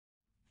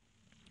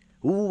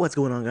Ooh, what's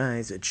going on,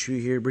 guys? Chu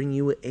here, bringing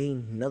you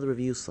another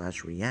review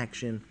slash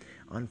reaction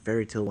on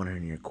Fairy Tail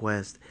 100 Year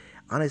Quest.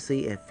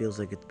 Honestly, it feels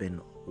like it's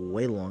been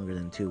way longer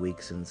than 2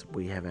 weeks since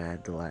we have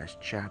had the last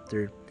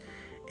chapter,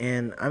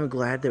 and I'm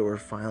glad that we're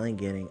finally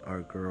getting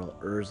our girl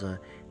Erza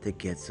to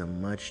get some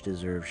much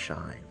deserved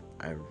shine.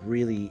 I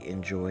really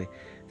enjoy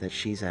that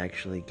she's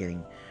actually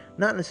getting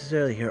not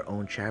necessarily her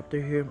own chapter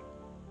here,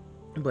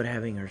 but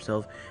having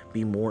herself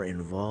be more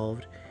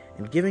involved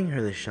and giving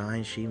her the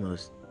shine she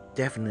most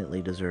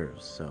definitely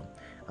deserves. So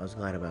I was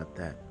glad about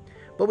that.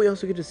 But we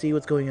also get to see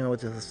what's going on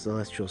with the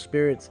celestial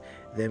spirits,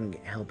 them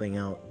helping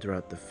out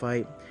throughout the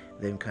fight,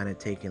 them kind of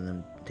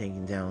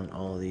taking down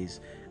all of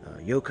these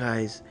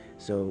yokais.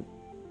 So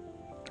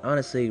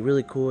honestly,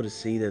 really cool to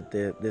see that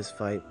this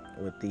fight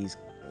with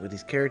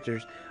these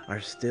characters are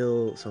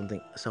still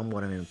something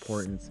somewhat of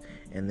importance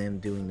and them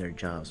doing their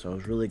job. So I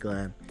was really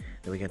glad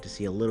that we got to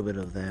see a little bit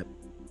of that.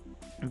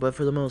 But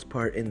for the most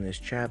part, in this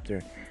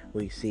chapter,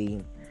 we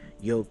see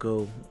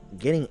Yoko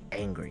getting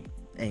angry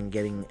and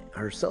getting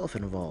herself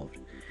involved.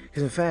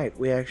 Because in fact,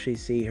 we actually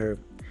see her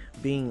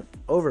being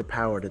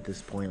overpowered at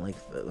this point. Like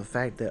the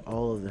fact that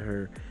all of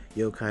her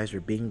yokais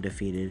are being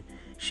defeated,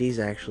 she's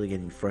actually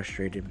getting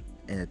frustrated.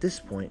 And at this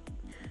point,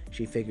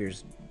 she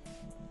figures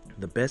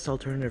the best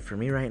alternative for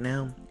me right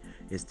now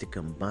is to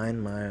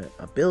combine my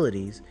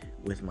abilities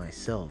with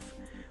myself,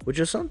 which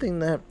is something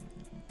that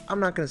I'm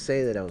not going to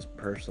say that I was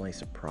personally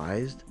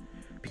surprised,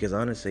 because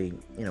honestly,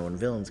 when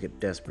villains get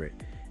desperate,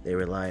 they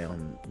rely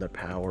on the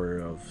power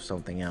of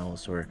something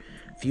else or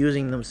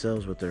fusing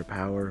themselves with their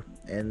power,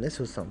 and this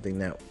was something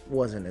that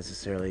wasn't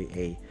necessarily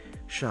a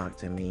shock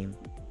to me.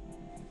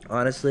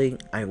 Honestly,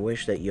 I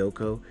wish that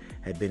Yoko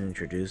had been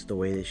introduced the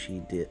way that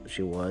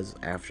she was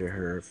after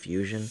her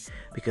fusion,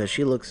 because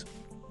she looks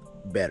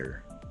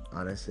better.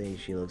 Honestly,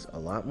 she looks a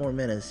lot more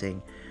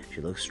menacing.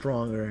 She looks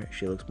stronger.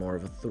 She looks more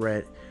of a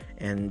threat,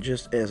 and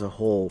just as a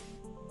whole,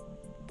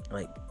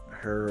 like,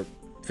 her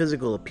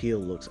physical appeal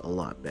looks a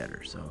lot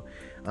better. So,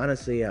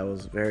 honestly, I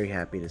was very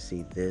happy to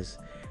see this.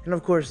 And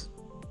of course,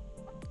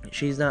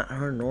 she's not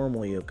her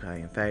normal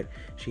yokai. In fact,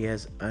 she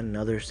has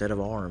another set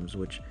of arms,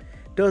 which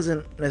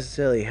doesn't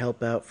necessarily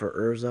help out for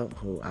Erza,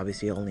 who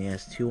obviously only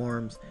has two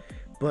arms.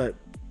 But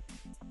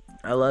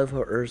I love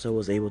how Erza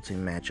was able to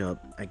match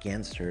up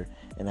against her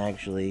and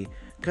actually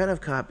kind of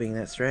copying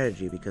that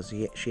strategy, because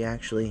she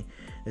actually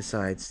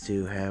decides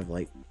to have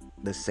like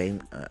the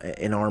same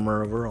an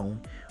armor of her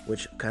own,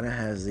 which kind of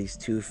has these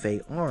two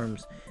fake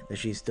arms that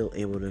she's still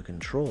able to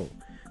control.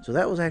 So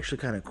that was actually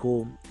kind of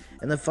cool,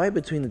 and the fight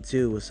between the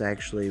two was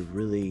actually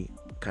really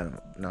kind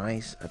of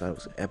nice. I thought it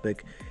was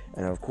epic,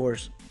 and of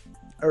course,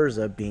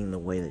 Erza, being the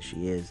way that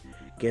she is,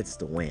 gets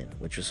the win,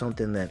 which is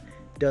something that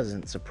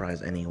doesn't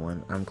surprise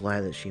anyone. I'm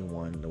glad that she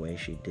won the way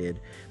she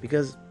did,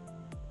 because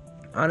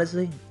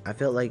honestly, I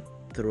felt like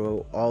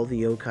through all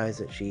the yokais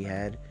that she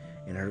had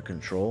in her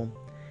control,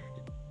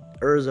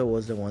 Erza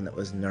was the one that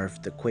was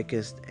nerfed the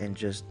quickest, and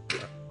just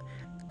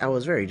I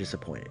was very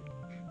disappointed.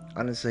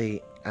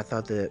 Honestly, I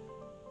thought that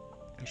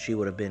she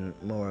would have been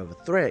more of a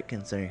threat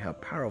considering how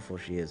powerful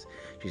she is.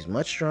 She's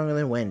much stronger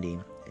than Wendy,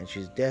 and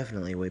she's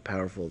definitely way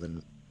powerful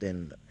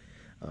than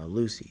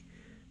Lucy.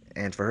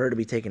 And for her to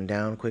be taken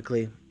down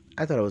quickly,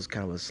 I thought it was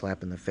kind of a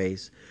slap in the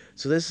face.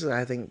 So this is,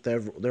 I think,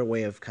 their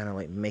way of kind of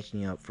like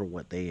making up for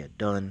what they had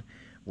done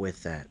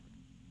with that.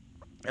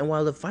 And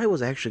while the fight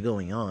was actually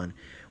going on,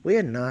 we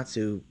had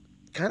Natsu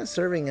kind of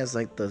serving as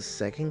like the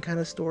second kind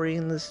of story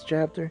in this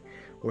chapter,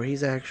 where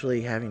he's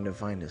actually having to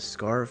find a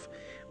scarf.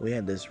 We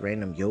had this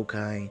random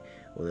yokai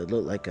that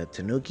looked like a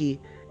tanuki,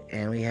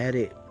 and we had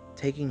it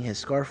taking his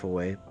scarf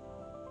away.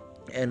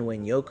 And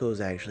when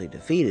Yoko's actually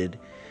defeated,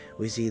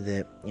 we see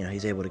that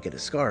he's able to get a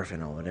scarf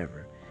and all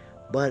whatever.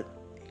 But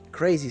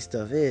crazy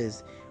stuff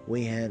is,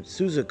 we had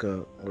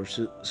Suzuka or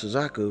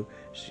Suzaku,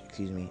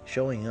 excuse me,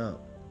 showing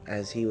up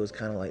as he was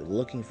kind of like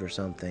looking for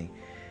something.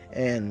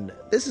 And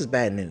this is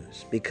bad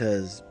news,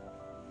 because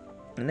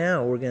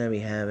now we're going to be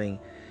having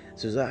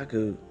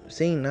Suzaku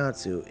seeing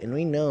Natsu, and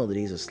we know that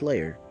he's a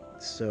slayer.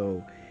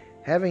 So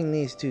having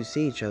these two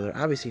see each other,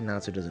 obviously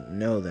Natsu doesn't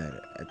know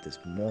that at this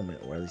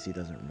moment, or at least he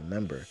doesn't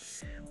remember.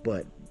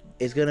 But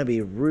it's going to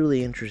be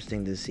really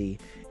interesting to see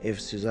if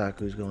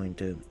Suzaku's going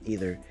to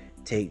either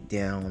take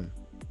down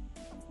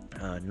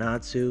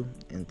Natsu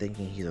and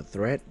thinking he's a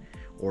threat,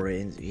 or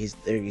he's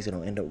going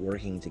to end up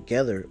working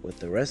together with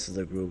the rest of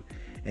the group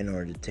in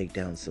order to take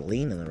down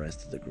Celine and the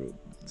rest of the group.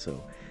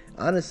 So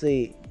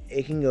honestly,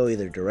 it can go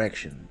either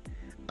direction.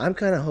 I'm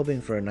kind of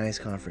hoping for a nice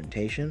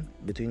confrontation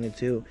between the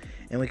two,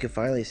 and we could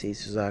finally see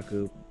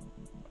Suzaku,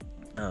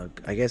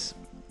 I guess,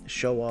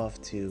 show off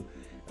to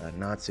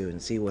Natsu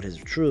and see what his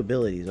true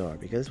abilities are,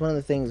 because it's one of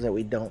the things that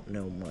we don't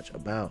know much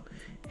about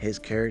his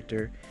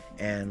character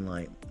and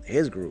like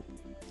his group.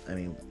 I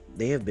mean,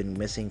 they have been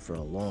missing for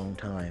a long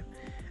time.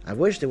 I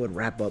wish they would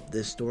wrap up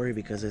this story,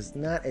 because it's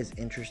not as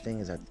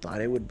interesting as I thought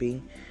it would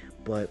be,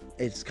 but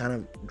it's kind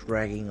of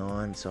dragging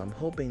on. So I'm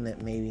hoping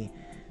that maybe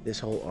this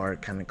whole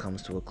arc kind of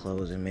comes to a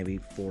close in maybe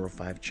 4 or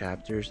 5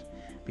 chapters,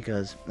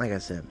 because like I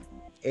said,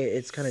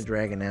 it's kind of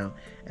dragging out,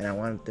 and I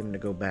want them to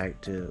go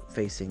back to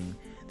facing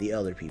the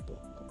other people,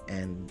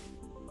 and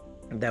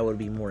that would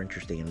be more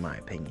interesting in my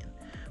opinion.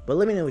 But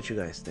let me know what you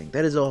guys think.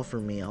 That is all for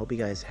me. I hope you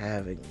guys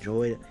have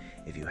enjoyed.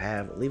 If you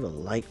have, leave a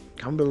like,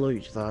 comment below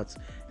your thoughts,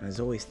 and as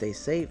always, stay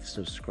safe.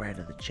 Subscribe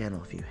to the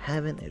channel if you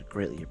haven't. I'd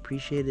greatly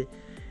appreciate it.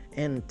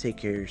 And take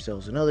care of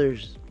yourselves and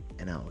others,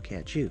 and I'll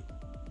catch you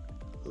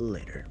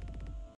later.